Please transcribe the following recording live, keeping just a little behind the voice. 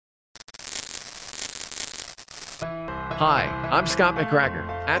Hi, I'm Scott McGregor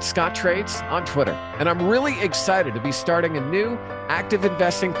at Scott Trades on Twitter, and I'm really excited to be starting a new active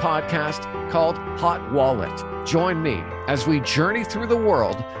investing podcast called Hot Wallet. Join me as we journey through the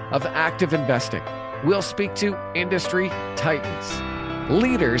world of active investing. We'll speak to industry titans,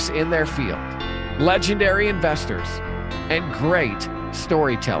 leaders in their field, legendary investors, and great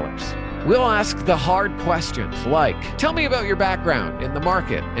storytellers. We'll ask the hard questions like, tell me about your background in the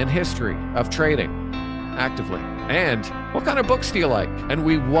market and history of trading actively. And what kind of books do you like? And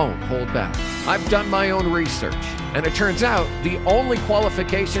we won't hold back. I've done my own research, and it turns out the only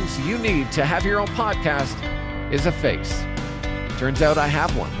qualifications you need to have your own podcast is a face. Turns out I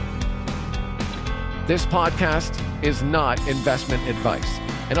have one. This podcast is not investment advice,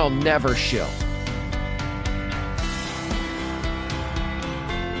 and I'll never shill.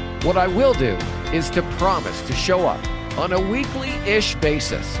 What I will do is to promise to show up on a weekly-ish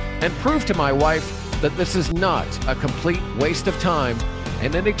basis and prove to my wife that this is not a complete waste of time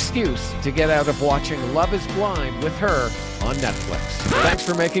and an excuse to get out of watching Love is Blind with her on Netflix. Thanks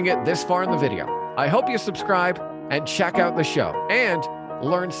for making it this far in the video. I hope you subscribe and check out the show and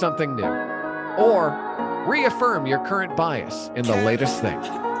learn something new, or reaffirm your current bias in the latest thing.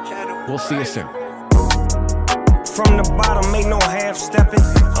 We'll see you soon. From the bottom, ain't no half-stepping.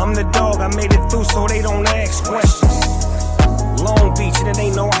 I'm the dog, I made it through so they don't ask questions. Long Beach, and it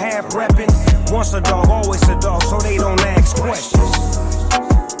ain't no half-repping. Once a dog, always a dog, so they don't ask questions.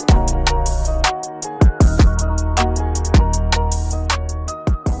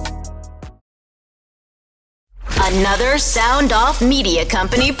 Another Sound Off Media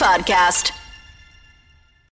Company podcast.